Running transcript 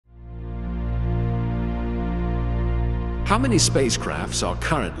How many spacecrafts are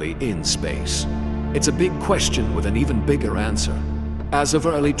currently in space? It's a big question with an even bigger answer. As of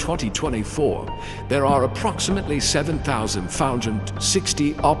early 2024, there are approximately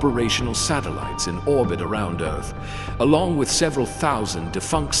 7,460 operational satellites in orbit around Earth, along with several thousand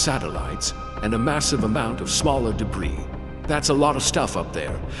defunct satellites and a massive amount of smaller debris. That's a lot of stuff up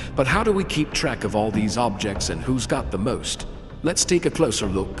there, but how do we keep track of all these objects and who's got the most? Let's take a closer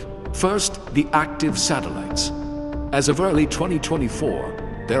look. First, the active satellites. As of early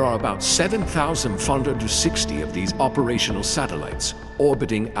 2024, there are about 7,460 of these operational satellites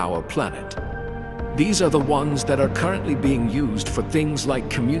orbiting our planet. These are the ones that are currently being used for things like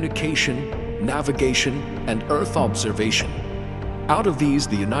communication, navigation, and Earth observation. Out of these,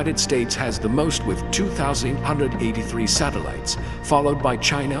 the United States has the most with 2,183 satellites, followed by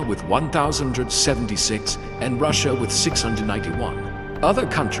China with 1,176 and Russia with 691. Other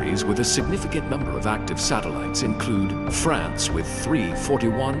countries with a significant number of active satellites include France with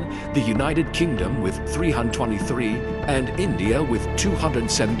 341, the United Kingdom with 323, and India with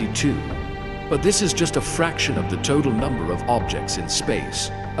 272. But this is just a fraction of the total number of objects in space.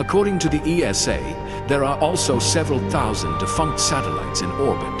 According to the ESA, there are also several thousand defunct satellites in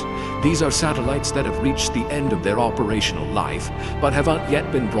orbit. These are satellites that have reached the end of their operational life, but have not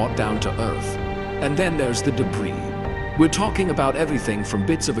yet been brought down to Earth. And then there's the debris. We're talking about everything from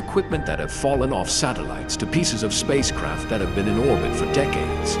bits of equipment that have fallen off satellites to pieces of spacecraft that have been in orbit for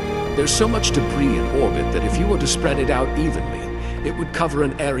decades. There's so much debris in orbit that if you were to spread it out evenly, it would cover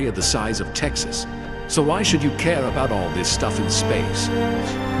an area the size of Texas. So why should you care about all this stuff in space?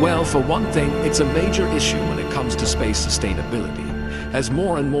 Well, for one thing, it's a major issue when it comes to space sustainability. As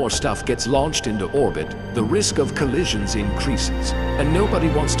more and more stuff gets launched into orbit, the risk of collisions increases, and nobody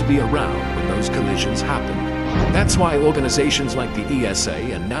wants to be around when those collisions happen. That's why organizations like the ESA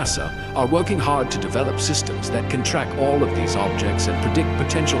and NASA are working hard to develop systems that can track all of these objects and predict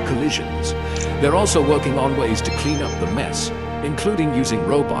potential collisions. They're also working on ways to clean up the mess, including using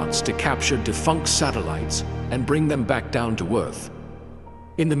robots to capture defunct satellites and bring them back down to Earth.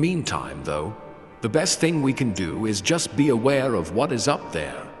 In the meantime, though, the best thing we can do is just be aware of what is up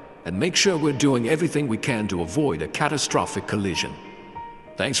there and make sure we're doing everything we can to avoid a catastrophic collision.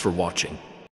 Thanks for watching.